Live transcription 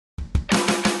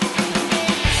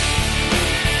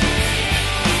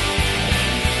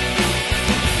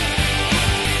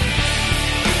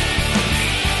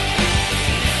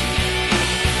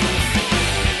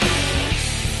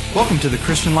Welcome to the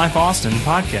Christian Life Austin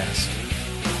podcast.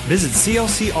 Visit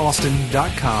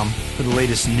clcaustin.com for the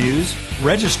latest news,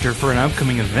 register for an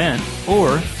upcoming event,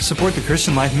 or support the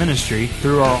Christian Life Ministry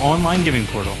through our online giving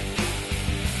portal.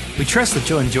 We trust that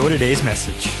you'll enjoy today's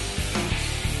message.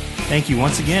 Thank you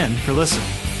once again for listening.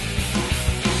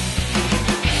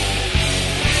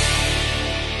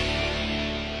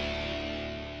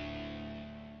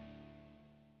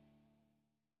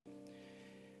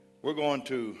 We're going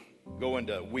to go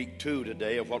into week 2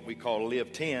 today of what we call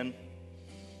Live 10,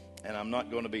 and I'm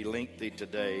not going to be lengthy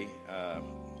today.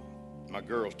 My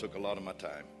girls took a lot of my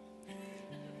time,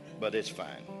 but it's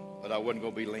fine. But I wasn't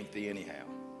going to be lengthy anyhow.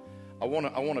 I want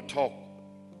to talk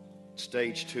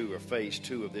stage 2 or phase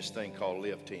 2 of this thing called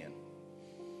Live 10.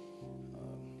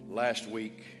 Last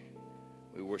week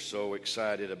we were so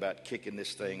excited about kicking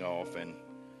this thing off, and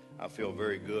I feel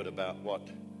very good about what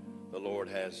the Lord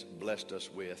has blessed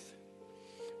us with.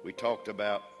 We talked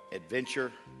about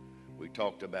adventure, we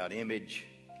talked about image,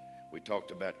 we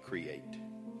talked about create.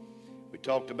 We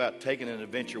talked about taking an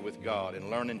adventure with God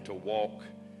and learning to walk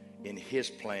in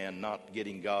His plan, not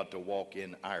getting God to walk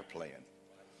in our plan.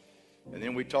 And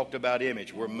then we talked about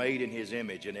image. We're made in His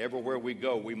image, and everywhere we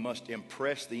go, we must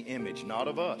impress the image, not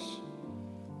of us,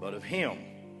 but of Him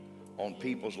on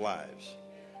people's lives.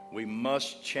 We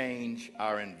must change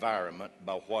our environment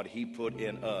by what He put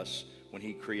in us when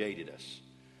He created us.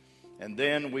 And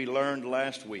then we learned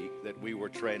last week that we were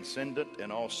transcendent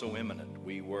and also immanent.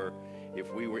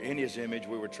 If we were in His image,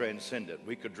 we were transcendent.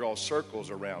 We could draw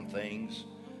circles around things,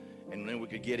 and then we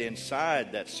could get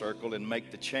inside that circle and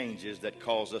make the changes that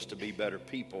cause us to be better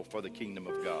people for the kingdom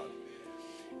of God.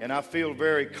 And I feel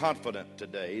very confident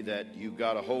today that you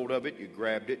got a hold of it, you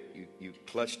grabbed it, you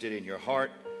clutched it in your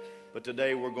heart. But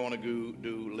today we're going to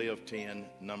do Live 10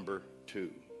 number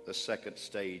 2, the second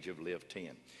stage of Live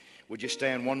 10. Would you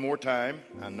stand one more time?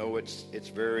 I know it's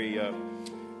very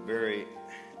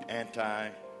anti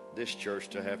this church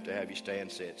to have you stand,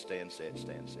 sit.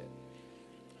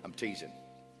 I'm teasing.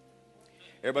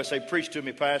 Everybody say, preach to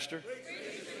me, Pastor.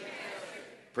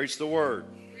 Preach the word.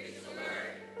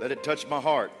 Let it touch my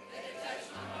heart.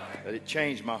 Let it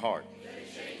change my heart.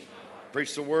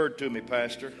 Preach the word to me,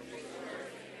 Pastor.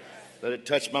 Let it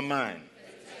touch my mind.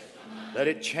 Let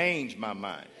it change my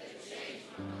mind.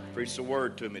 Preach the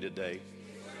word to me today.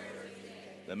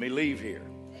 Let me leave here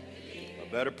a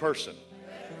better person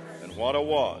than what I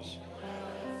was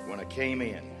when I came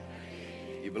in.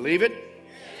 You believe it?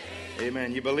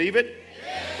 Amen. You believe it?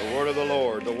 The word of the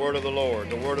Lord, the word of the Lord,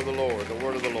 the word of the Lord, the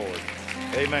word of the Lord.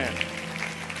 Amen.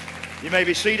 You may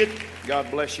be seated.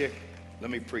 God bless you.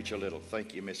 Let me preach a little.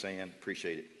 Thank you, Miss Ann.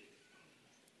 Appreciate it.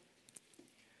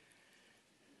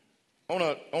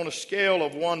 On a scale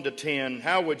of 1 to 10,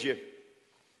 how would you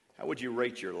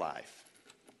rate your life?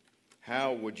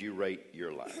 How would you rate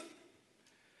your life?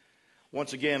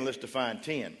 Once again, let's define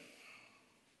 10.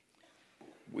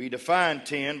 We define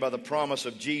 10 by the promise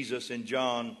of Jesus in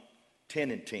John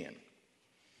 10:10.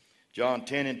 John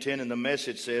 10:10 in the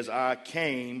Message says, I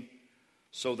came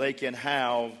so they can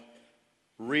have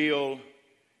real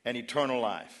and eternal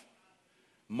life,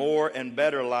 more and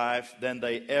better life than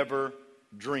they ever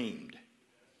dreamed.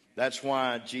 That's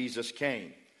why Jesus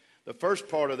came. The first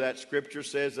part of that scripture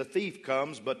says, the thief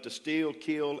comes but to steal,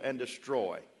 kill, and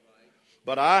destroy.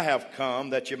 But I have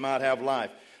come that you might have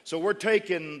life. So we're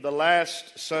taking the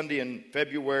last Sunday in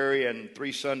February and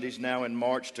 3 Sundays now in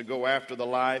March to go after the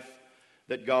life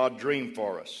that God dreamed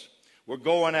for us. We're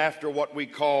going after what we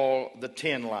call the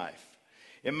 10 life.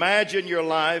 Imagine your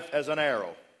life as an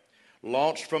arrow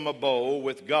launched from a bow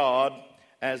with God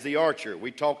as the archer.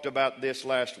 We talked about this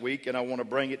last week, and I want to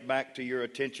bring it back to your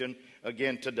attention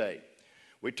again today.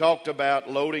 We talked about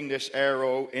loading this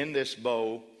arrow in this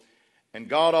bow, and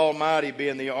God Almighty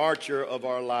being the archer of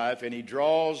our life, and He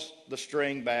draws the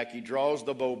string back, He draws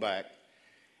the bow back,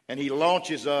 and He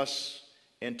launches us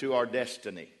into our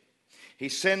destiny. He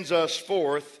sends us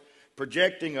forth,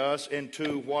 projecting us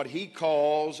into what He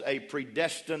calls a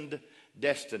predestined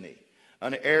destiny,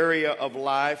 an area of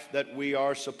life that we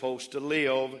are supposed to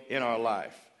live in our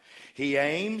life. He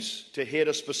aims to hit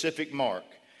a specific mark,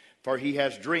 for He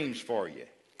has dreams for you.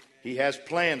 He has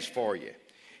plans for you.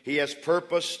 He has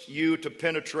purposed you to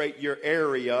penetrate your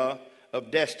area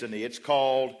of destiny. It's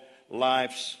called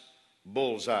life's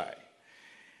bullseye.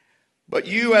 But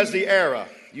you as the arrow,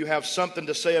 you have something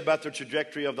to say about the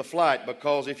trajectory of the flight,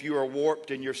 because if you are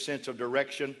warped in your sense of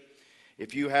direction,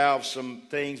 if you have some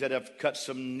things that have cut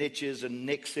some niches and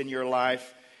nicks in your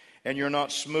life, and you're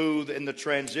not smooth in the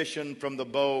transition from the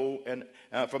bow and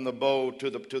to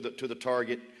the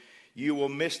target, you will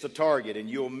miss the target and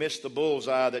you will miss the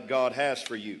bullseye that God has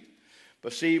for you.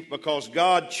 But see, because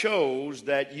God chose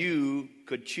that you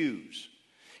could choose.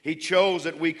 He chose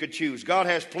that we could choose. God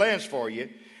has plans for you.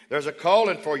 There's a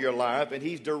calling for your life, and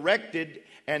He's directed,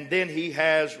 and then He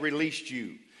has released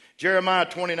you. Jeremiah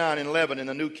 29:11 in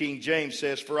the New King James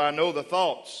says, "For I know the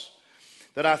thoughts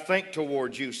that I think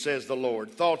towards you, says the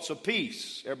Lord, thoughts of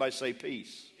peace," everybody say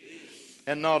peace,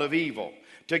 "and not of evil,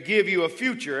 to give you a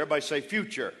future," everybody say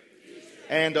future,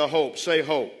 "and a hope," say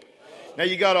hope. Now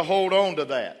you got to hold on to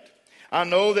that. I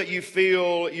know that you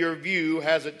feel your view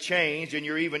hasn't changed and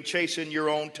you're even chasing your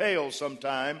own tail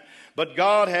sometime, but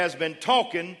God has been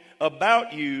talking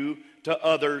about you to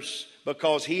others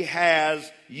because He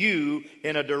has you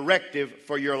in a directive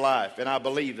for your life, and I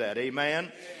believe that.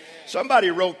 Amen. Somebody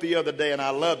wrote the other day, and I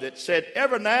loved it, said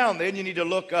every now and then you need to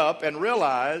look up and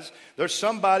realize there's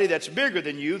somebody that's bigger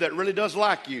than you that really does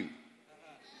like you.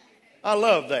 I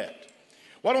love that.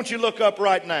 Why don't you look up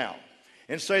right now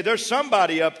and say there's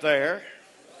somebody up there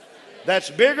that's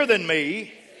bigger than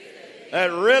me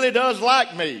that really does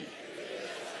like me.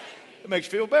 It makes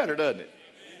you feel better, doesn't it?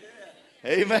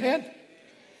 Amen.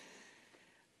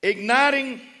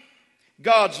 Igniting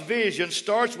God's vision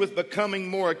starts with becoming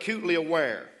more acutely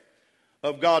aware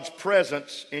of God's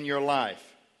presence in your life.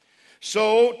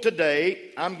 So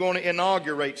today, I'm going to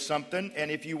inaugurate something, and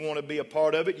if you want to be a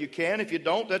part of it, you can. If you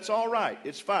don't, that's all right.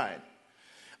 It's fine.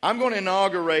 I'm going to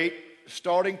inaugurate,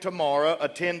 starting tomorrow, a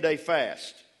 10-day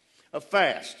fast. A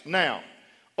fast. Now,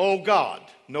 oh God,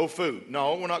 no food.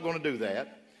 No, we're not going to do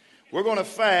that. We're going to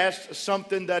fast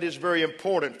something that is very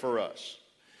important for us.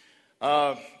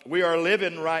 We are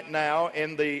living right now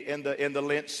in the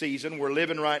Lent season. We're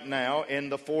living right now in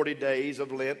the 40 days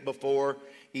of Lent before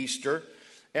Easter.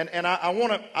 And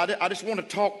I just want to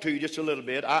talk to you just a little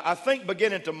bit. I think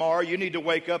beginning tomorrow, you need to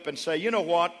wake up and say, you know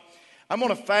what? I'm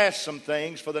going to fast some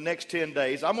things for the next 10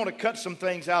 days. I'm going to cut some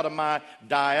things out of my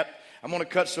diet. I'm going to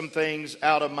cut some things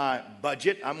out of my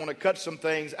budget. I'm going to cut some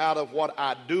things out of what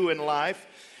I do in life.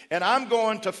 And I'm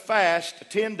going to fast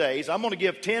 10 days. I'm going to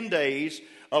give 10 days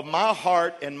of my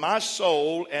heart and my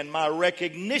soul and my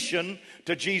recognition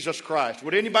to Jesus Christ.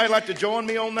 Would anybody like to join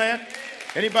me on that?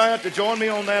 Anybody like to join me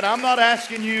on that? I'm not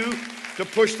asking you to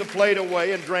push the plate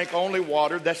away and drink only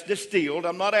water that's distilled.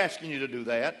 I'm not asking you to do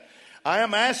that. I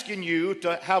am asking you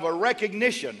to have a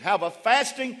recognition, have a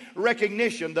fasting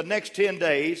recognition the next 10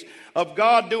 days of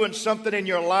God doing something in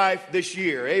your life this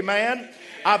year. Amen?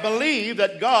 I believe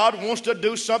that God wants to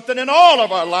do something in all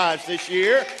of our lives this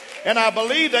year. And I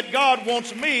believe that God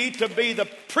wants me to be the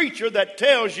preacher that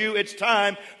tells you it's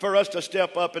time for us to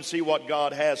step up and see what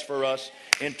God has for us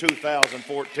in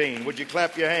 2014. Would you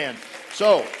clap your hands?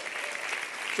 So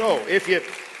if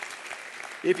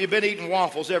you've been eating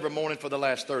waffles every morning for the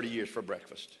last 30 years for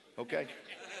breakfast, okay?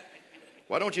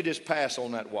 Why don't you just pass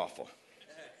on that waffle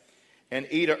and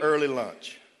eat an early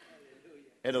lunch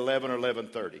at 11 or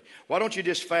 11:30? Why don't you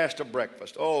just fast a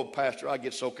breakfast? Oh, Pastor, I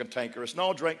get so cantankerous.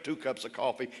 No, drink 2 cups of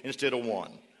coffee instead of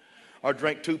 1. Or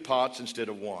drink 2 pots instead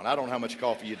of 1. I don't know how much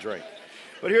coffee you drink.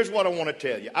 But here's what I want to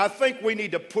tell you. I think we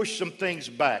need to push some things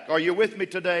back. Are you with me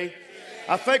today?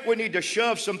 I think we need to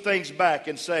shove some things back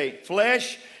and say,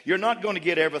 flesh, you're not going to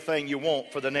get everything you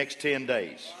want for the next 10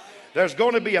 days. There's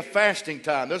going to be a fasting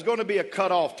time. There's going to be a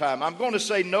cutoff time. I'm going to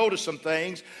say no to some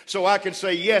things so I can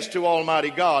say yes to Almighty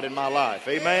God in my life.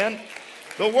 Amen?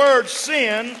 The word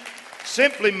sin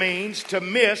simply means to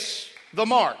miss the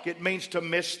mark. It means to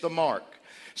miss the mark.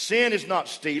 Sin is not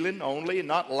stealing only,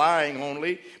 not lying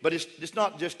only, but it's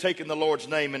not just taking the Lord's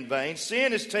name in vain.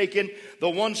 Sin is taking the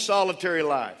one solitary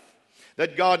life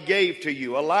that God gave to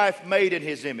you, a life made in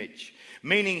His image.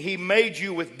 Meaning He made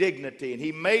you with dignity, and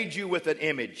He made you with an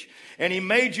image, and He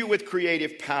made you with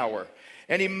creative power,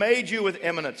 and He made you with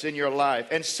eminence in your life,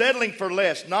 and settling for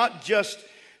less, not just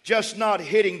not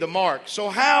hitting the mark. So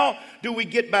how do we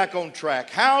get back on track?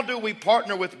 How do we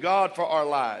partner with God for our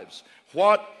lives?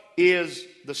 What is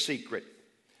the secret?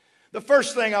 The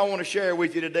first thing I want to share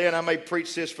with you today, and I may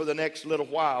preach this for the next little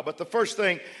while, but the first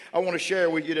thing I want to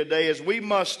share with you today is we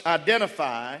must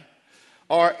identify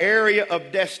our area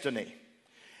of destiny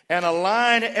and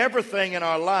align everything in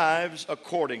our lives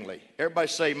accordingly. Everybody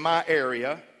say, my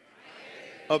area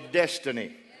of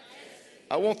destiny.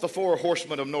 I want the 4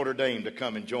 horsemen of Notre Dame to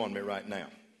come and join me right now.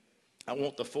 I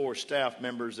want the 4 staff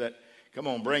members that, come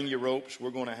on, bring your ropes.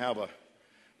 We're going to have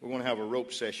a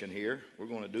rope session here. We're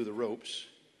going to do the ropes.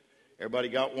 Everybody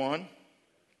got one?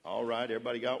 All right,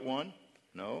 everybody got one?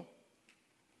 No,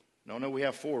 we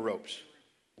have 4 ropes.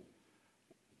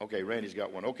 Okay, Randy's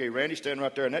got one. Okay, Randy, stand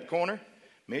right there in that corner.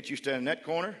 Mitch, you stand in that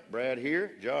corner. Brad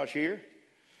here. Josh here.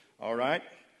 All right.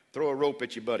 Throw a rope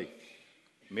at your buddy.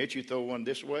 Mitch, you throw one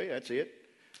this way. That's it.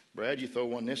 Brad, you throw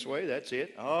one this way. That's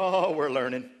it. Oh, we're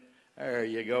learning. There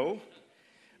you go.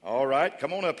 All right.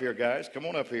 Come on up here, guys. Come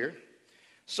on up here.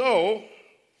 So,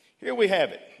 here we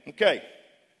have it. Okay.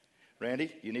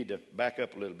 Randy, you need to back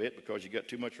up a little bit because you got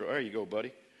too much. There you go,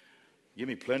 buddy. Give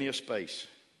me plenty of space.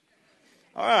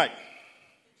 All right.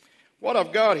 What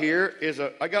I've got here is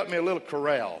I got me a little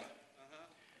corral.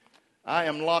 I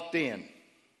am locked in.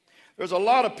 There's a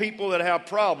lot of people that have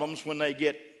problems when they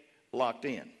get locked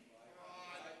in.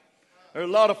 There's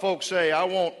a lot of folks say, I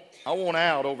want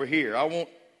out over here. I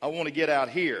want to get out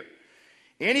here.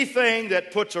 Anything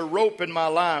that puts a rope in my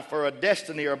life or a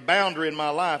destiny or a boundary in my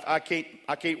life, I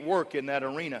can't work in that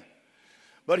arena.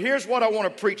 But here's what I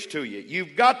want to preach to you.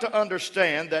 You've got to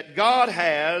understand that God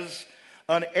has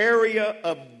an area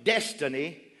of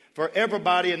destiny for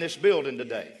everybody in this building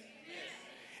today.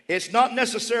 It's not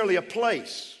necessarily a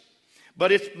place,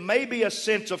 but it's maybe a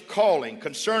sense of calling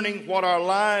concerning what our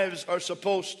lives are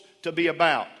supposed to be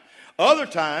about. Other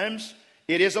times,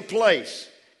 it is a place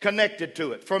connected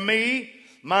to it. For me,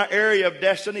 my area of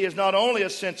destiny is not only a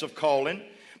sense of calling,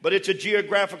 but it's a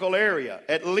geographical area,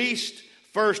 at least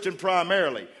first and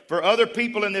primarily. For other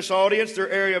people in this audience, their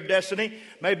area of destiny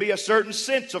may be a certain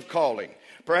sense of calling.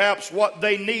 Perhaps what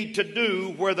they need to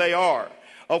do where they are,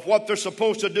 of what they're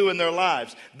supposed to do in their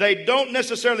lives. They don't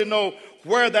necessarily know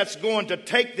where that's going to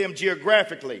take them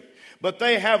geographically, but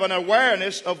they have an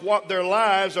awareness of what their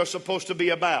lives are supposed to be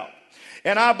about.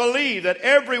 And I believe that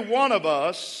every one of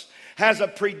us has a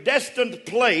predestined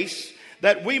place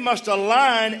that we must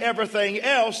align everything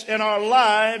else in our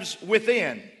lives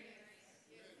within.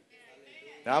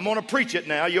 Now, I'm going to preach it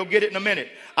now. You'll get it in a minute.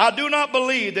 I do not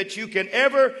believe that you can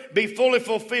ever be fully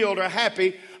fulfilled or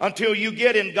happy until you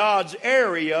get in God's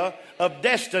area of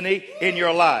destiny in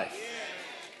your life.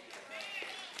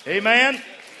 Amen?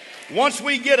 Once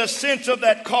we get a sense of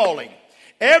that calling,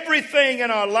 everything in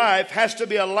our life has to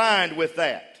be aligned with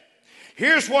that.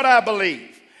 Here's what I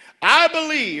believe. I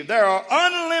believe there are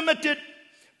unlimited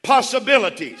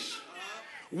possibilities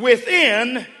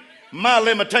within my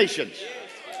limitations.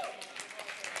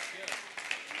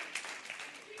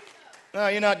 No,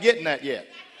 you're not getting that yet.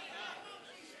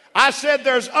 I said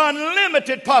there's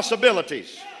unlimited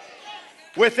possibilities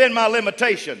within my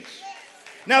limitations.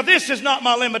 Now, this is not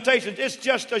my limitations. It's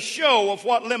just a show of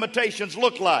what limitations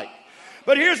look like.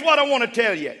 But here's what I want to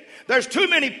tell you. There's too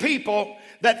many people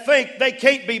that think they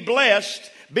can't be blessed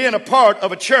being a part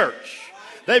of a church.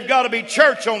 They've got to be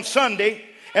church on Sunday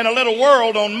and a little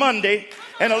world on Monday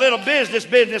and a little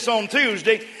business on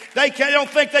Tuesday. They don't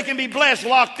think they can be blessed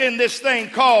locked in this thing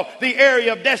called the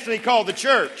area of destiny called the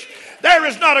church. There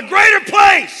is not a greater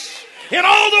place in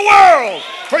all the world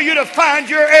for you to find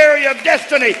your area of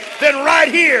destiny than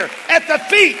right here at the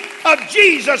feet of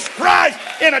Jesus Christ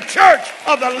in a church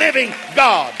of the living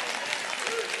God.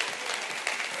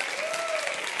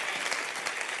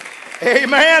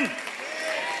 Amen.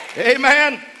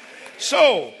 Amen.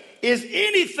 So, is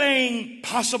anything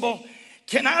possible?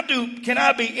 Can I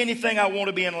be anything I want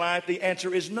to be in life? The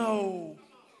answer is no.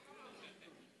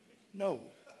 No.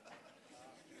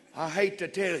 I hate to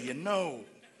tell you, no.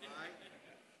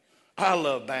 I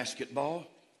love basketball.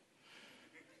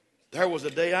 There was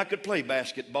a day I could play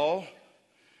basketball.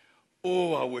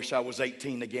 Oh, I wish I was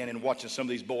 18 again and watching some of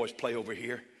these boys play over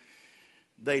here.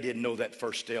 They didn't know that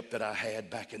first step that I had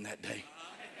back in that day.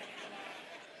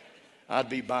 I'd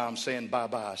be by them saying,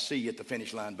 bye-bye. See you at the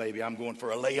finish line, baby. I'm going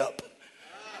for a layup.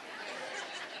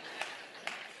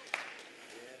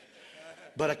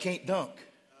 But I can't dunk.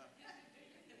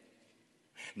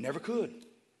 Never could.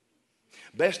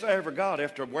 Best I ever got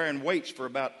after wearing weights for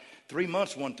about 3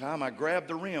 months one time, I grabbed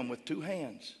the rim with 2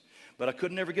 hands. But I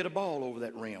could never get a ball over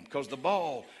that rim because the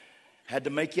ball had to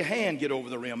make your hand get over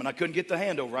the rim. And I couldn't get the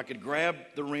hand over. I could grab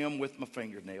the rim with my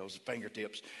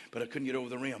fingertips, but I couldn't get over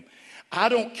the rim. I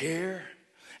don't care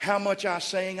how much I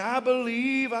sing, I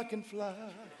believe I can fly.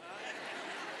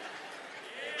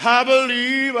 I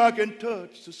believe I can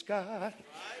touch the sky.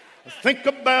 I think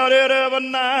about it every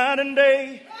night and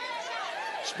day.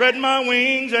 Spread my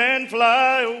wings and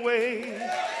fly away.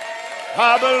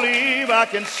 I believe I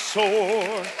can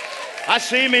soar. I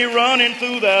see me running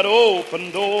through that open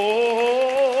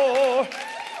door.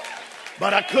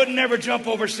 But I could never jump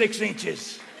over 6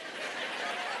 inches.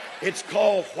 It's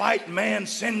called white man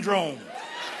syndrome.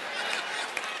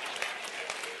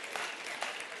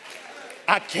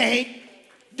 I can't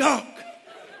dunk.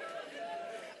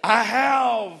 I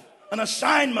have an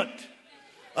assignment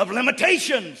of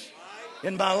limitations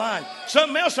in my life.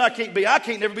 Something else I can't be. I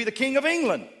can't never be the King of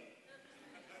England.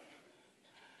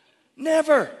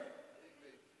 Never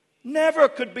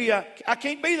could be I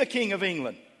can't be the King of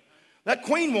England. That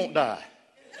queen won't die.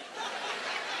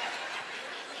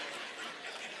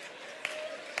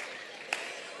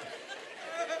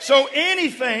 So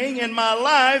anything in my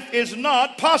life is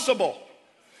not possible.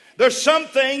 There's some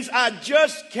things I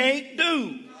just can't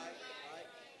do.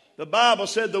 The Bible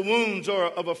said the wounds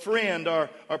of a friend are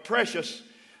precious.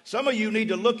 Some of you need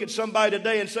to look at somebody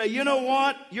today and say, you know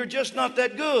what? You're just not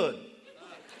that good.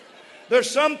 There's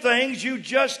some things you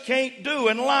just can't do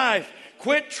in life.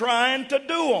 Quit trying to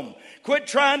do them. Quit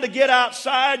trying to get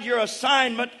outside your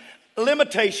assignment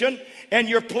limitation and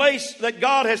your place that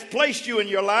God has placed you in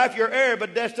your life, your area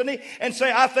of destiny, and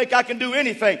say, I think I can do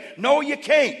anything. No, you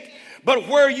can't. But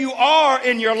where you are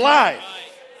in your life,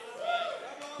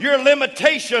 your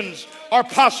limitations are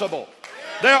possible.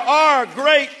 There are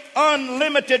great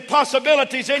unlimited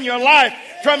possibilities in your life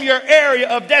from your area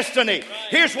of destiny.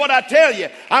 Here's what I tell you.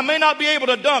 I may not be able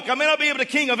to dunk. I may not be able to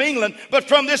King of England. But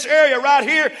from this area right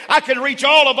here, I can reach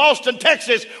all of Austin,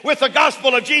 Texas with the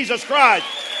gospel of Jesus Christ.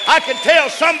 I can tell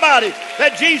somebody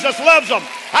that Jesus loves them.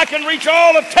 I can reach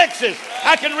all of Texas.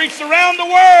 I can reach around the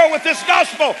world with this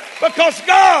gospel because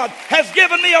God has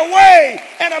given me a way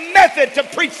and a method to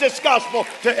preach this gospel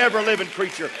to every living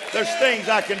creature. There's things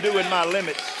I can do in my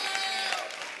limits,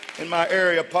 in my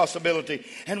area of possibility.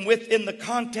 And within the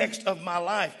context of my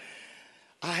life,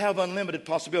 I have unlimited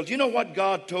possibilities. You know what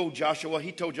God told Joshua?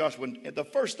 He told Joshua, the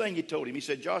first thing he told him, he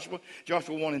said, Joshua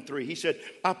 1:3, he said,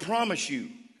 I promise you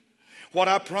what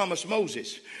I promised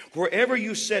Moses. Wherever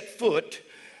you set foot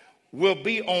will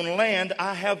be on land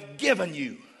I have given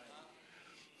you.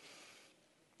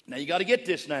 Now you got to get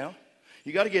this now.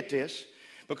 You got to get this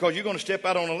because you're going to step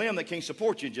out on a limb that can't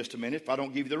support you in just a minute if I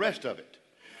don't give you the rest of it.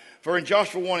 For in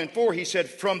Joshua 1:4, he said,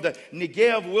 from the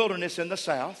Negev wilderness in the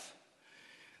south,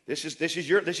 this is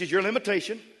your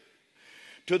limitation,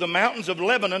 to the mountains of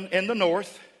Lebanon in the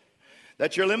north,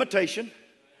 that's your limitation.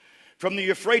 From the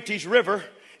Euphrates River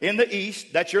in the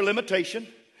east, that's your limitation.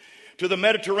 To the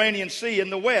Mediterranean Sea in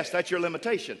the west, that's your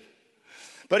limitation.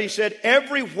 But he said,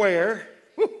 everywhere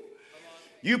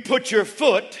you put your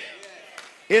foot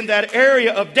in that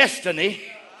area of destiny,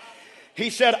 he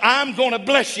said, I'm going to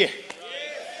bless you.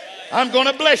 I'm going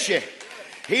to bless you.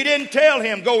 He didn't tell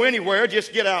him, go anywhere,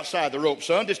 just get outside the rope,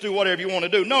 son. Just do whatever you want to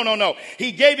do. No.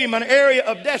 He gave him an area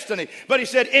of destiny. But he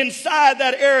said, inside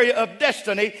that area of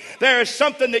destiny, there is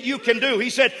something that you can do. He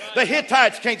said, the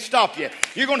Hittites can't stop you.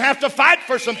 You're going to have to fight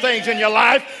for some things in your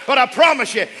life. But I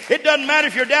promise you, it doesn't matter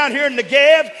if you're down here in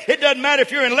Negev. It doesn't matter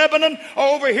if you're in Lebanon or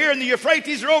over here in the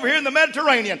Euphrates or over here in the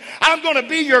Mediterranean. I'm going to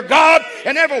be your God.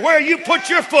 And everywhere you put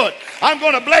your foot, I'm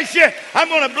going to bless you. I'm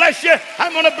going to bless you.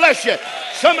 I'm going to bless you.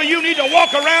 Some of you need to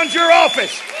walk around your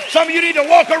office. Some of you need to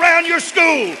walk around your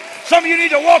school. Some of you need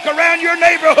to walk around your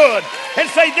neighborhood and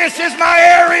say, this is my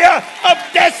area of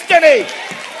destiny.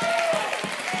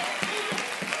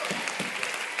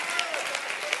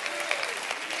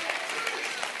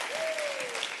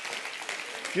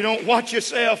 If you don't watch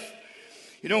yourself,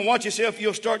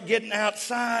 you'll start getting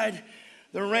outside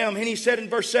the realm. And he said in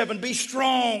verse 7, be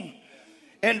strong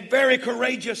and very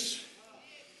courageous.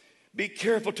 Be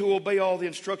careful to obey all the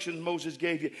instructions Moses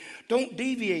gave you. Don't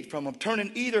deviate from them,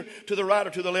 turning either to the right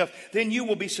or to the left. Then you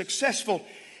will be successful.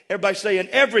 Everybody saying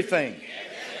everything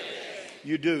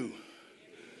you do.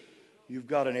 You've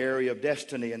got an area of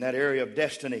destiny, and that area of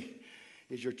destiny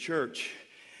is your church.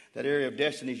 That area of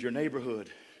destiny is your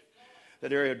neighborhood.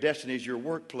 That area of destiny is your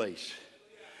workplace.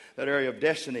 That area of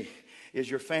destiny is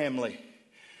your family.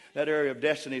 That area of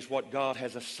destiny is what God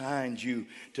has assigned you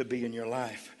to be in your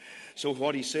life. So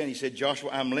what he's saying, he said,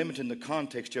 Joshua, I'm limiting the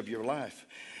context of your life,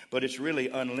 but it's really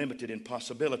unlimited in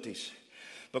possibilities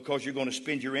because you're going to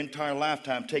spend your entire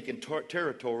lifetime taking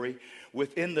territory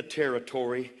within the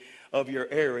territory of your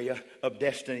area of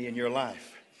destiny in your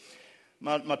life.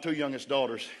 My two youngest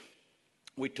daughters,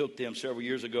 we took them several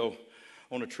years ago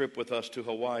on a trip with us to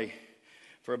Hawaii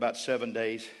for about 7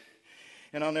 days.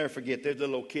 And I'll never forget, they're the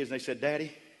little kids, and they said,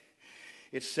 Daddy,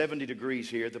 it's 70 degrees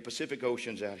here. The Pacific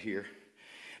Ocean's out here.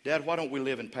 Dad, why don't we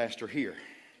live in Pastor here?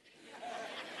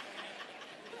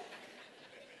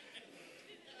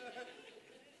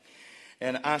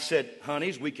 And I said,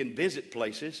 honeys, we can visit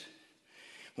places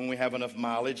when we have enough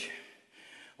mileage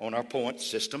on our point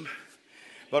system.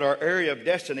 But our area of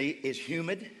destiny is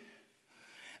humid,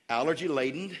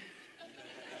 allergy-laden,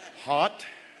 hot,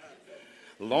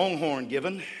 Longhorn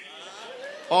given,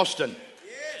 Austin.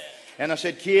 And I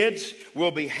said, kids,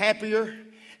 we'll be happier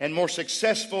and more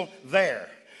successful there.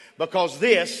 Because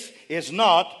this is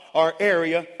not our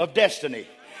area of destiny.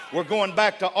 We're going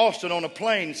back to Austin on a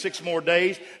plane 6 more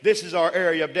days. This is our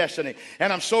area of destiny.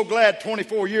 And I'm so glad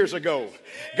 24 years ago,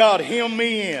 God hemmed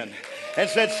me in and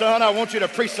said, son, I want you to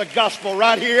preach the gospel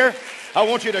right here. I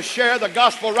want you to share the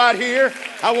gospel right here.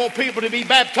 I want people to be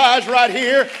baptized right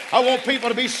here. I want people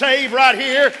to be saved right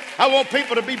here. I want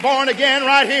people to be born again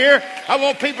right here. I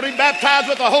want people to be baptized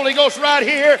with the Holy Ghost right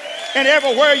here. And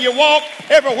everywhere you walk,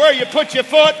 everywhere you put your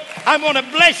foot, I'm going to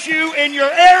bless you in your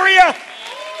area.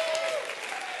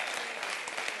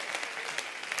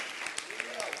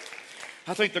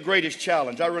 I think the greatest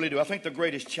challenge, I really do, I think the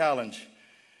greatest challenge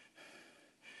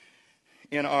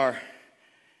in our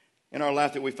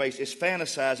life that we face is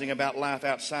fantasizing about life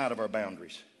outside of our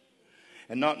boundaries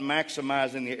and not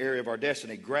maximizing the area of our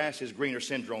destiny. Grass is greener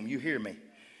syndrome. You hear me?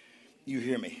 You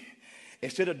hear me?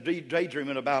 Instead of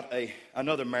daydreaming about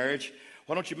another marriage,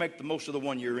 why don't you make the most of the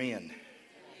one you're in?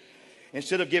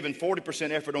 Instead of giving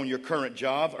 40% effort on your current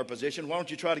job or position, why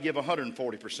don't you try to give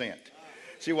 140%?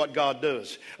 See what God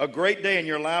does. A great day in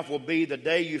your life will be the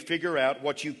day you figure out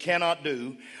what you cannot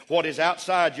do, what is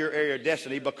outside your area of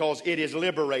destiny, because it is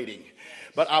liberating.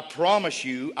 But I promise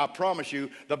you,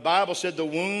 the Bible said the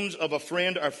wounds of a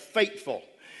friend are faithful.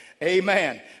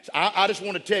 Amen. I just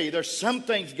want to tell you, there's some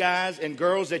things, guys and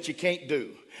girls, that you can't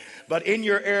do. But in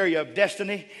your area of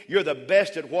destiny, you're the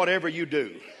best at whatever you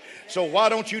do. So why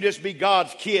don't you just be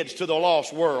God's kids to the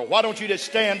lost world? Why don't you just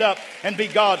stand up and be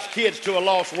God's kids to a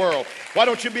lost world? Why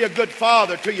don't you be a good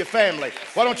father to your family?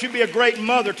 Why don't you be a great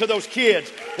mother to those kids?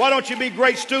 Why don't you be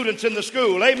great students in the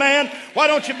school? Amen? Why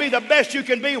don't you be the best you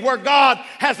can be where God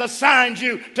has assigned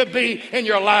you to be in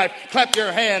your life? Clap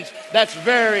your hands. That's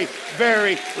very,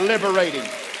 very liberating.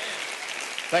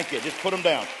 Thank you. Just put them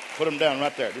down. Put them down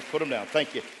right there. Just put them down.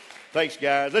 Thank you. Thanks,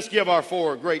 guys. Let's give our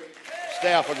four great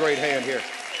staff a great hand here.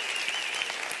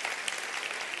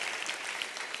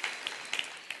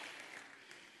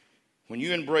 When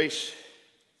you embrace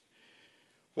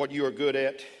what you are good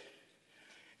at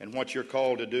and what you're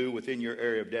called to do within your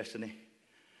area of destiny,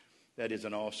 that is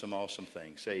an awesome, awesome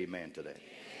thing. Say amen to that.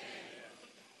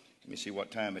 Let me see what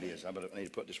time it is. I need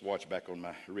to put this watch back on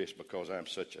my wrist because I'm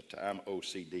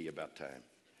OCD about time.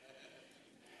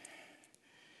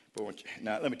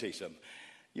 Now, let me tell you something.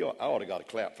 I ought to got a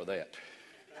clap for that.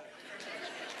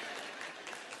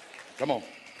 Come on.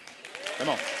 Come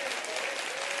on.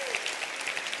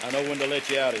 I know when to let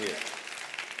you out of here.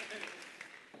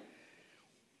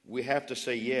 We have to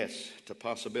say yes to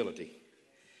possibility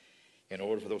in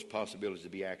order for those possibilities to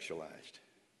be actualized.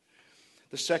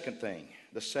 The second thing,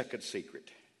 the second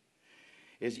secret,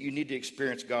 is you need to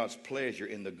experience God's pleasure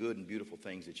in the good and beautiful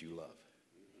things that you love.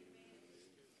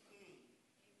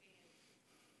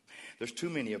 There's too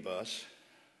many of us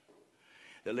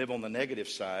that live on the negative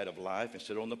side of life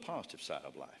instead of on the positive side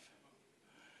of life.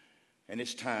 And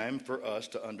it's time for us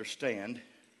to understand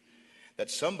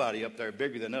that somebody up there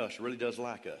bigger than us really does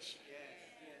like us.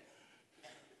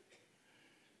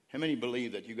 How many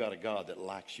believe that you got a God that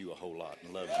likes you a whole lot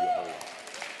and loves you a whole lot?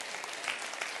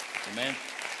 Amen?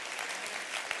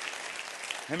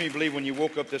 How many believe when you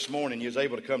woke up this morning you was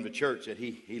able to come to church that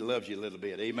he loves you a little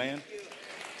bit? Amen?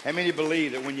 How many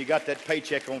believe that when you got that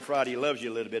paycheck on Friday he loves you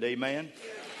a little bit? Amen?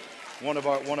 One of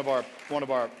our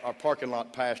parking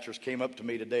lot pastors came up to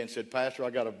me today and said, "Pastor,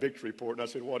 I got a victory report." And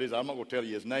I said, "What is it?" I'm not going to tell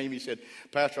you his name. He said,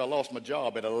 "Pastor, I lost my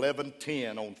job at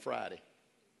 11:10 on Friday."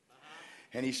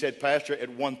 And he said, "Pastor, at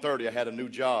 1:30 I had a new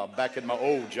job back at my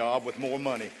old job with more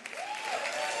money."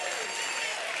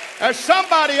 There's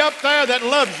somebody up there that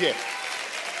loves you.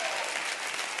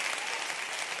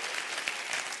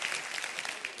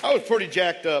 I was pretty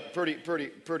jacked up,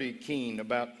 pretty keen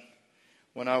about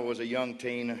when I was a young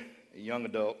teen, a young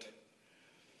adult.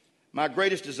 My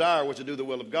greatest desire was to do the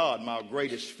will of God. My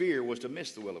greatest fear was to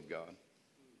miss the will of God.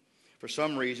 For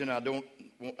some reason, I don't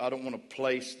want to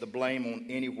place the blame on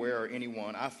anywhere or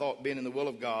anyone. I thought being in the will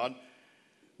of God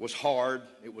was hard,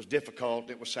 it was difficult,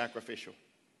 it was sacrificial.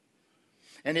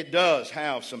 And it does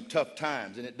have some tough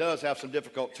times, and it does have some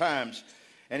difficult times,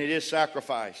 and it is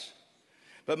sacrifice.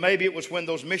 But maybe it was when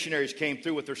those missionaries came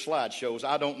through with their slideshows.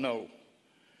 I don't know.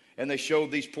 And they showed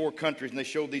these poor countries and they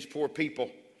showed these poor people.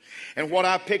 And what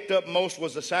I picked up most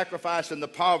was the sacrifice and the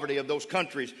poverty of those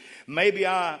countries. Maybe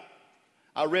I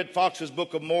read Fox's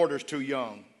Book of Martyrs too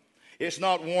young. It's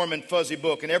not warm and fuzzy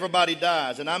book, and everybody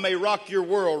dies. And I may rock your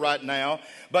world right now,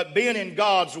 but being in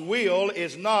God's will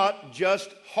is not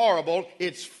just horrible,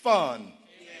 it's fun.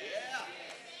 Yeah.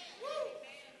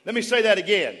 Let me say that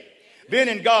again. Being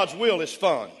in God's will is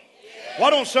fun. Why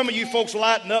don't some of you folks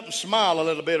lighten up and smile a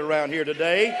little bit around here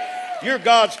today? You're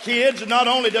God's kids, and not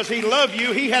only does He love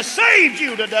you, He has saved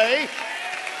you today.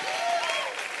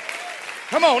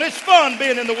 Come on, it's fun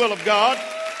being in the will of God.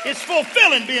 It's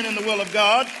fulfilling being in the will of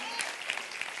God.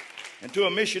 And to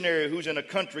a missionary who's in a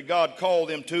country God called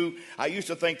them to, I used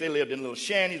to think they lived in little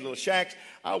shanties, little shacks.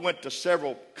 I went to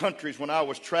several countries when I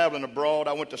was traveling abroad.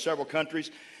 I went to several countries.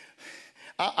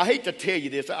 I hate to tell you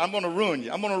this. I'm going to ruin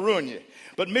you. I'm going to ruin you.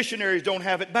 But missionaries don't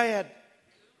have it bad.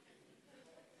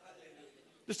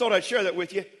 Just thought I'd share that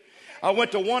with you. I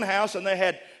went to one house and they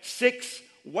had 6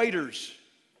 waiters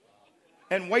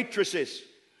and waitresses.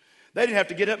 They didn't have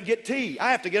to get up and get tea.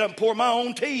 I have to get up and pour my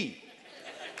own tea.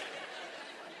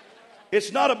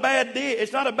 It's not a bad deal.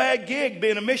 It's not a bad gig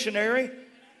being a missionary.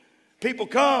 People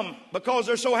come because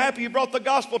they're so happy you brought the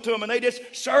gospel to them, and they just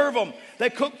serve them. They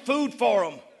cook food for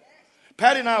them.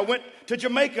 Patty and I went to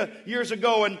Jamaica years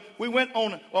ago, and we went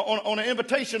on an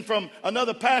invitation from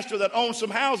another pastor that owns some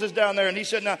houses down there. And he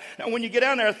said, now when you get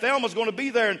down there, Thelma's going to be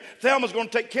there, and Thelma's going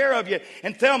to take care of you.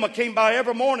 And Thelma came by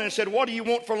every morning and said, what do you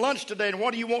want for lunch today, and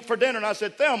what do you want for dinner? And I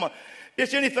said, Thelma,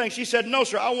 it's anything. She said, no,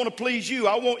 sir, I want to please you.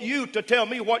 I want you to tell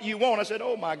me what you want. I said,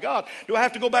 oh, my God, do I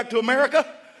have to go back to America?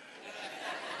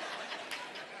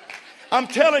 I'm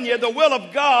telling you, the will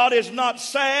of God is not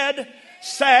sad,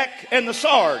 sack, and the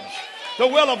sarge. The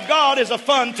will of God is a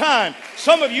fun time.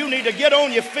 Some of you need to get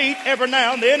on your feet every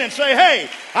now and then and say, hey,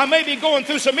 I may be going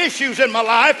through some issues in my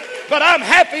life, but I'm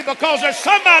happy because there's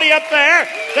somebody up there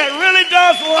that really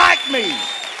does like me.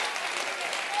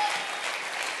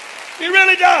 He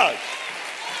really does.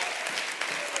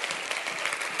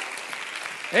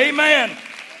 Amen.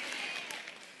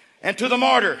 And to the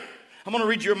martyr, I'm going to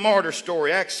read you a martyr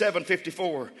story, Acts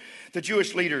 7:54. The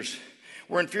Jewish leaders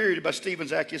were infuriated by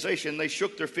Stephen's accusation. They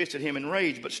shook their fists at him in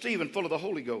rage. But Stephen, full of the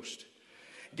Holy Ghost,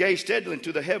 gazed steadily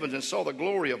into the heavens and saw the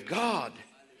glory of God.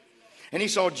 And he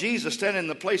saw Jesus standing in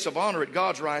the place of honor at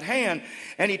God's right hand.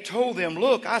 And he told them,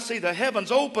 look, I see the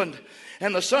heavens opened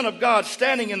and the Son of God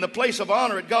standing in the place of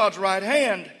honor at God's right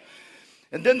hand.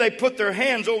 And then they put their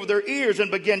hands over their ears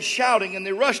and began shouting, and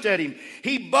they rushed at him.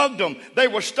 He bugged them. They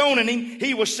were stoning him.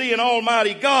 He was seeing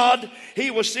Almighty God.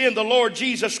 He was seeing the Lord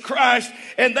Jesus Christ.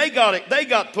 And they got it. They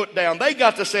got put down. They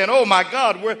got to saying, oh my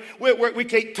God, we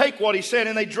can't take what he said.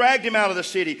 And they dragged him out of the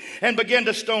city and began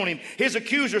to stone him. His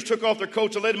accusers took off their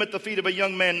coats and laid him at the feet of a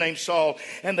young man named Saul.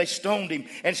 And they stoned him.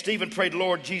 And Stephen prayed,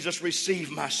 Lord Jesus,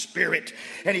 receive my spirit.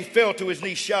 And he fell to his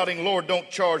knees shouting, Lord, don't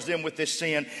charge them with this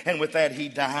sin. And with that he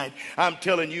died. I'm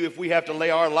telling you, if we have to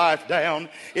lay our life down,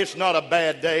 it's not a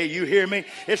bad day. You hear me?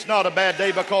 It's not a bad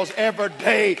day, because every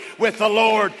day with the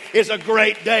Lord is a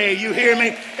great day. You hear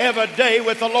me? Every day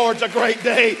with the Lord's a great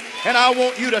day. And I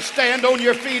want you to stand on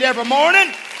your feet every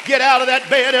morning, get out of that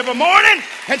bed every morning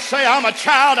and say, I'm a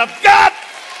child of God.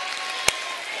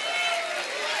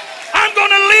 I'm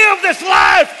going to live this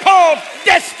life called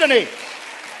destiny.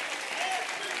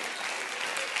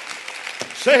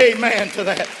 Say amen to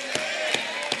that.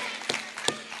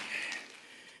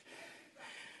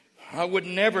 I would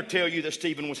never tell you that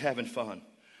Stephen was having fun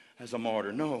as a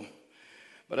martyr. No.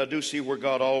 But I do see where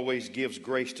God always gives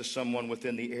grace to someone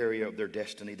within the area of their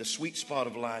destiny. The sweet spot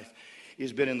of life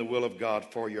has been in the will of God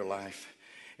for your life.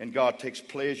 And God takes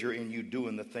pleasure in you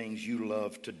doing the things you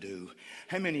love to do.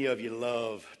 How many of you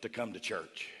love to come to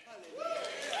church?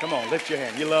 Come on, lift your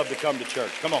hand. You love to come to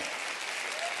church. Come on.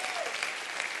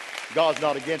 God's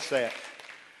not against that.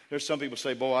 There's some people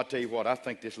say, boy, I tell you what, I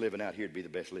think this living out here would be the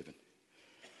best living.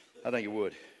 I think it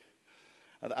would.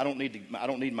 I don't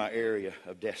need my area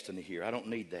of destiny here. I don't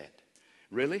need that.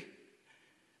 Really?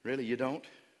 Really, you don't?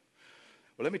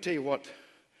 Well, let me tell you what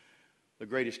the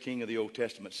greatest king of the Old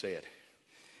Testament said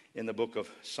in the book of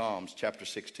Psalms, chapter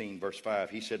 16, verse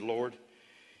 5. He said, Lord,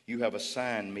 you have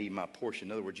assigned me my portion.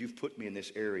 In other words, you've put me in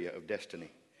this area of destiny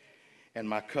and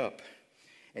my cup,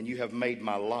 and you have made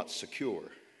my lot secure.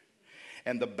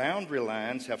 And the boundary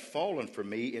lines have fallen for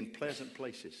me in pleasant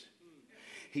places.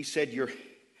 He said, your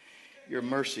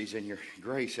mercies and your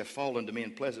grace have fallen to me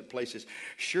in pleasant places.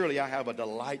 Surely I have a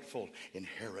delightful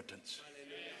inheritance.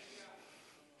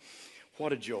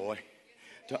 What a joy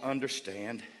to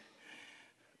understand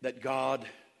that God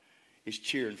is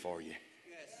cheering for you.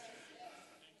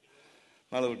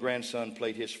 My little grandson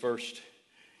played his first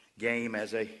game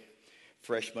as a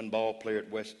freshman ball player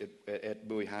at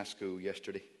Bowie High School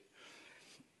yesterday.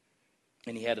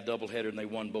 And he had a doubleheader, and they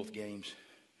won both games.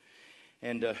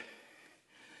 And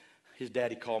his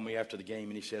daddy called me after the game,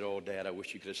 and he said, oh, Dad, I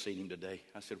wish you could have seen him today.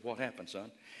 I said, what happened,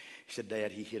 son? He said,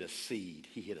 Dad, he hit a seed.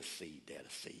 He hit a seed, Dad,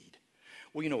 a seed.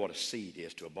 Well, you know what a seed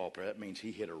is to a ball player. That means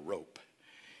he hit a rope.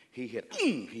 He hit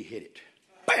it.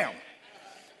 Bam!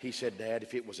 He said, Dad,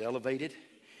 if it was elevated,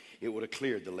 it would have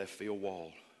cleared the left field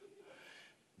wall.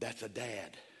 That's a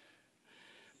dad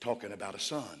talking about a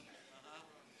son.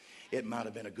 It might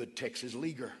have been a good Texas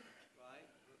leaguer,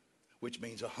 which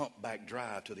means a humpback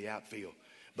drive to the outfield.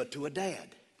 But to a dad,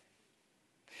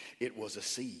 it was a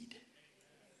seed.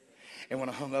 And when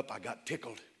I hung up, I got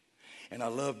tickled. And I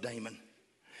love Damon.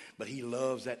 But he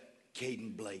loves that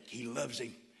Caden Blake. He loves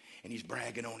him. And he's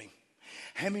bragging on him.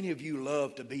 How many of you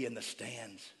love to be in the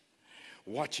stands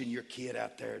watching your kid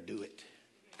out there do it?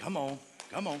 Come on.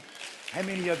 Come on. How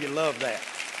many of you love that?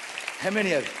 How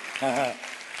many of you?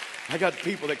 I got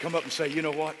people that come up and say, you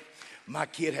know what? My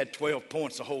kid had 12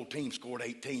 points. The whole team scored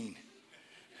 18.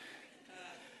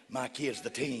 My kid's the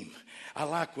team. I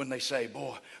like when they say,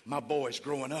 boy, my boy's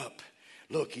growing up.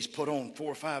 Look, he's put on 4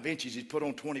 or 5 inches. He's put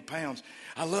on 20 pounds.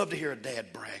 I love to hear a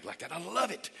dad brag like that. I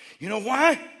love it. You know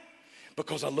why?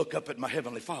 Because I look up at my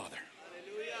Heavenly Father.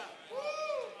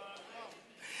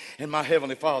 And my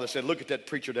Heavenly Father said, look at that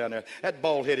preacher down there. That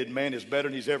bald-headed man is better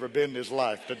than he's ever been in his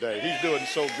life today. He's doing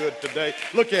so good today.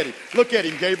 Look at him. Look at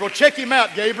him, Gabriel. Check him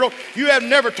out, Gabriel. You have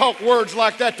never talked words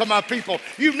like that to my people.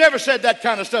 You've never said that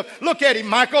kind of stuff. Look at him,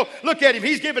 Michael. Look at him.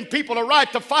 He's giving people a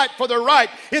right to fight for their right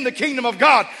in the kingdom of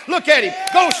God. Look at him.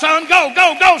 Go, son. Go,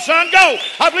 go, go, son. Go.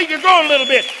 I believe you're growing a little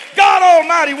bit. God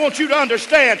Almighty wants you to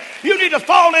understand. You need to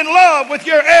fall in love with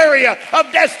your area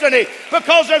of destiny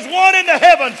because there's one in the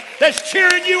heavens that's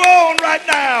cheering you on right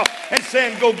now and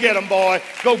saying, go get them, boy.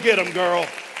 Go get them, girl.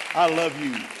 I love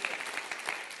you.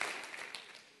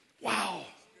 Wow.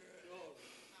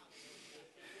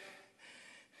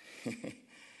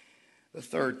 The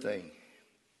third thing,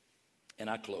 and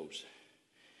I close.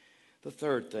 The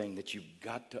third thing that you've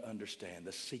got to understand,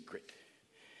 the secret,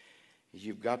 is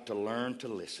you've got to learn to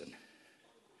listen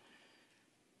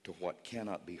to what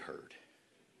cannot be heard.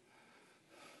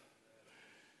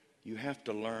 You have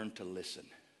to learn to listen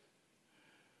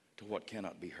to what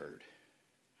cannot be heard.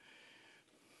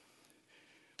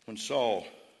 When Saul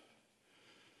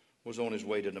was on his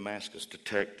way to Damascus to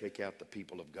take out the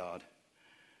people of God,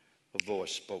 a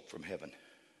voice spoke from heaven.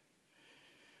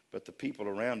 But the people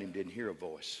around him didn't hear a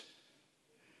voice.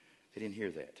 They didn't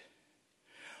hear that.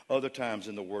 Other times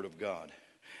in the Word of God,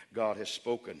 God has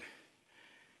spoken,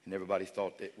 and everybody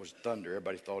thought it was thunder.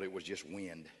 Everybody thought it was just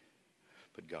wind.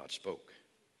 But God spoke.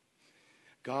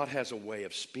 God has a way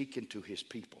of speaking to his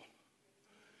people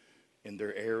in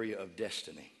their area of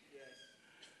destiny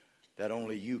that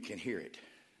only you can hear it.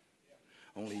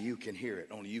 Only you can hear it.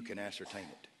 Only you can ascertain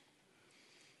it.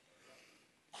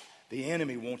 The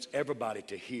enemy wants everybody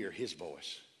to hear his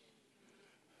voice.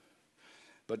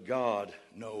 But God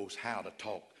knows how to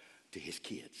talk to his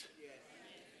kids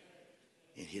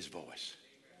in his voice.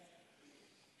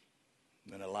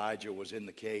 When Elijah was in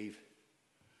the cave,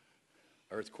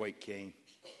 earthquake came,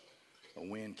 a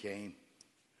wind came,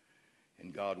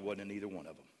 and God wasn't in either one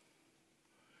of them.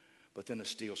 But then a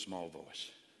still small voice.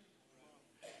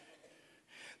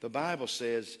 The Bible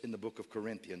says in the book of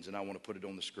Corinthians, and I want to put it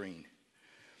on the screen.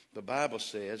 The Bible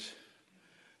says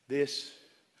this,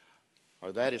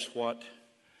 or that is what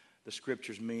the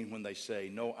scriptures mean when they say,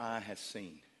 no eye has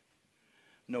seen,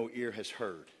 no ear has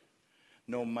heard,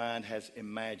 no mind has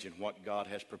imagined what God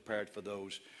has prepared for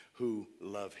those who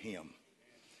love him.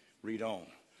 Read on.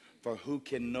 For who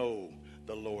can know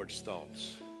the Lord's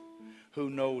thoughts?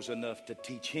 Who knows enough to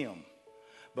teach him?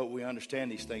 But we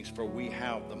understand these things, for we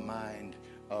have the mind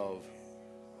of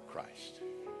Christ.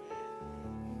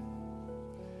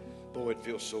 Boy, it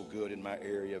feels so good in my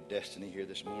area of destiny here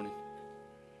this morning.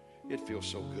 It feels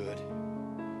so good.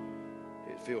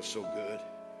 It feels so good.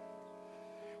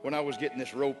 When I was getting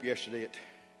this rope yesterday at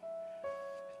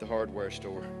the hardware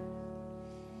store,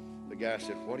 the guy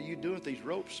said, what are you doing with these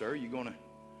ropes, sir? You gonna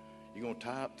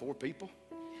tie up 4 people?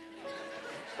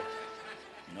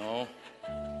 No,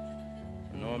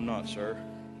 I'm not, sir.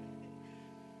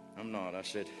 I'm not. I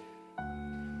said,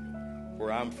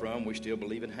 where I'm from, we still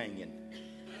believe in hanging.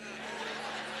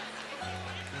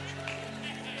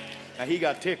 Now, he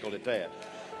got tickled at that.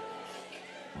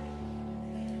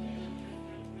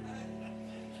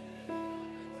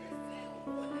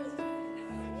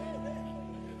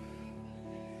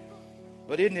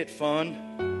 But isn't it fun?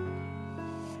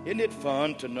 Isn't it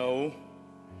fun to know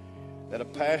that a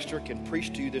pastor can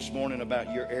preach to you this morning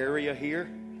about your area here,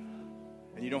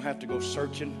 and you don't have to go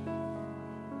searching,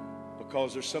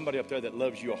 because there's somebody up there that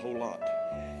loves you a whole lot.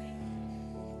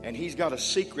 And he's got a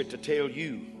secret to tell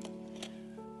you.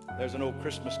 There's an old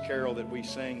Christmas carol that we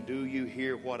sing, do you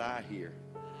hear what I hear?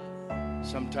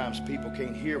 Sometimes people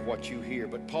can't hear what you hear,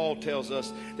 but Paul tells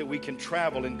us that we can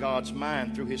travel in God's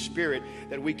mind through his Spirit,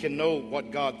 that we can know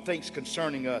what God thinks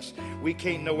concerning us. We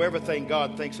can't know everything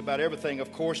God thinks about everything,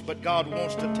 of course, but God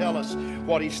wants to tell us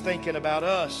what he's thinking about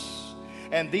us.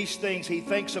 And these things he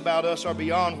thinks about us are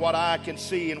beyond what eye can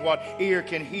see and what ear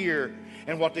can hear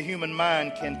and what the human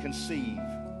mind can conceive.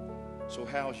 So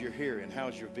how's your hearing?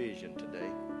 How's your vision today?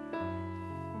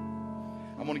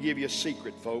 I'm going to give you a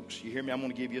secret, folks. You hear me? I'm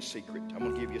going to give you a secret. I'm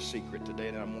going to give you a secret today,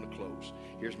 and then I'm going to close.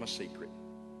 Here's my secret.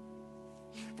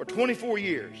 For 24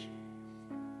 years,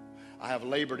 I have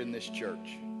labored in this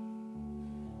church.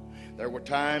 There were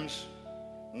times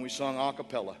when we sung a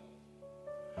cappella,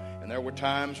 and there were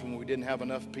times when we didn't have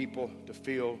enough people to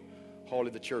fill Hall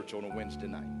of the church on a Wednesday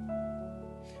night.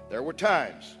 There were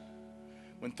times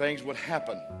when things would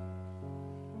happen.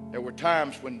 There were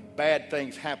times when bad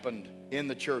things happened in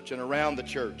the church and around the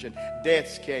church, and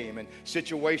deaths came and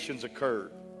situations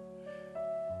occurred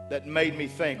that made me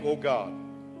think, oh God,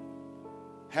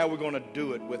 how are we going to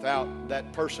do it without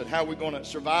that person? How are we going to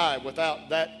survive without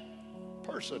that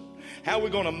person? How are we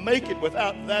going to make it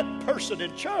without that person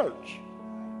in church?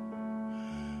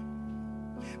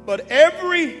 But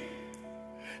every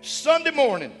Sunday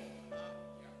morning,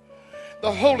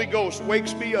 the Holy Ghost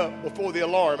wakes me up before the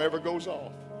alarm ever goes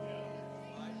off.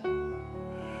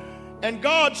 And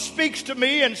God speaks to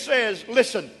me and says,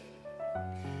 listen,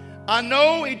 I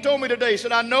know, he told me today, he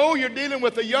said, I know you're dealing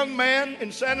with a young man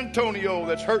in San Antonio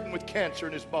that's hurting with cancer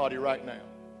in his body right now.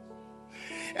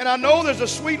 And I know there's a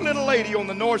sweet little lady on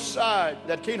the north side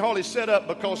that can't hardly sit up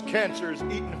because cancer is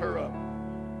eating her up.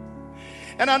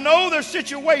 And I know there's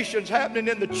situations happening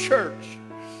in the church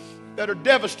that are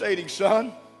devastating,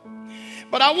 son.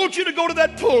 But I want you to go to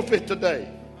that pulpit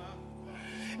today.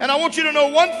 And I want you to know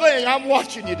one thing, I'm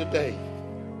watching you today.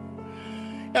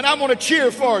 And I'm going to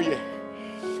cheer for you.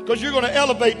 Because you're going to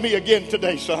elevate me again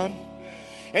today, son.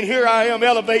 And here I am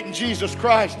elevating Jesus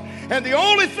Christ. And the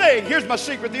only thing, here's my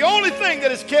secret, the only thing that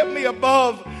has kept me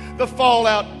above the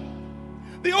fallout,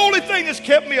 the only thing that's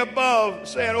kept me above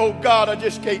saying, oh God, I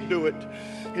just can't do it,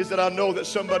 is that I know that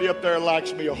somebody up there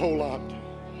likes me a whole lot.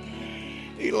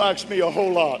 He likes me a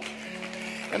whole lot.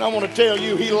 And I want to tell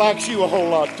you, he likes you a whole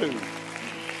lot too.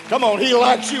 Come on, he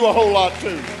likes you a whole lot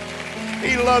too.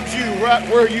 He loves you right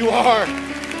where you are.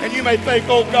 And you may think,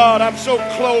 oh God, I'm so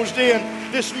closed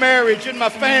in. This marriage and my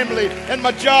family and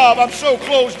my job, I'm so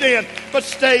closed in. But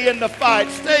stay in the fight.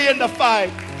 Stay in the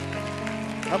fight.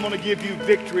 I'm going to give you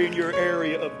victory in your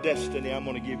area of destiny. I'm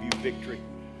going to give you victory.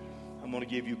 I'm going to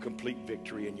give you complete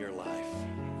victory in your life.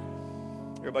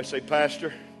 Everybody say,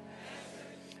 Pastor,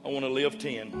 I want to live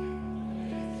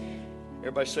 10.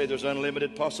 Everybody say there's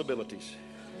unlimited possibilities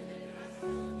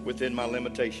within my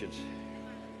limitations.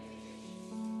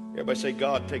 Everybody say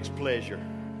God takes pleasure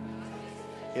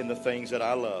in the things that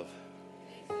I love.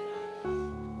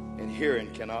 And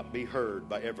hearing cannot be heard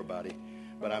by everybody,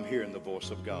 but I'm hearing the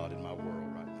voice of God in my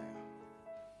world right now.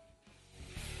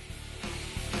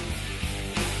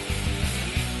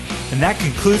 And that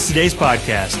concludes today's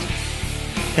podcast.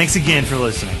 Thanks again for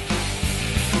listening.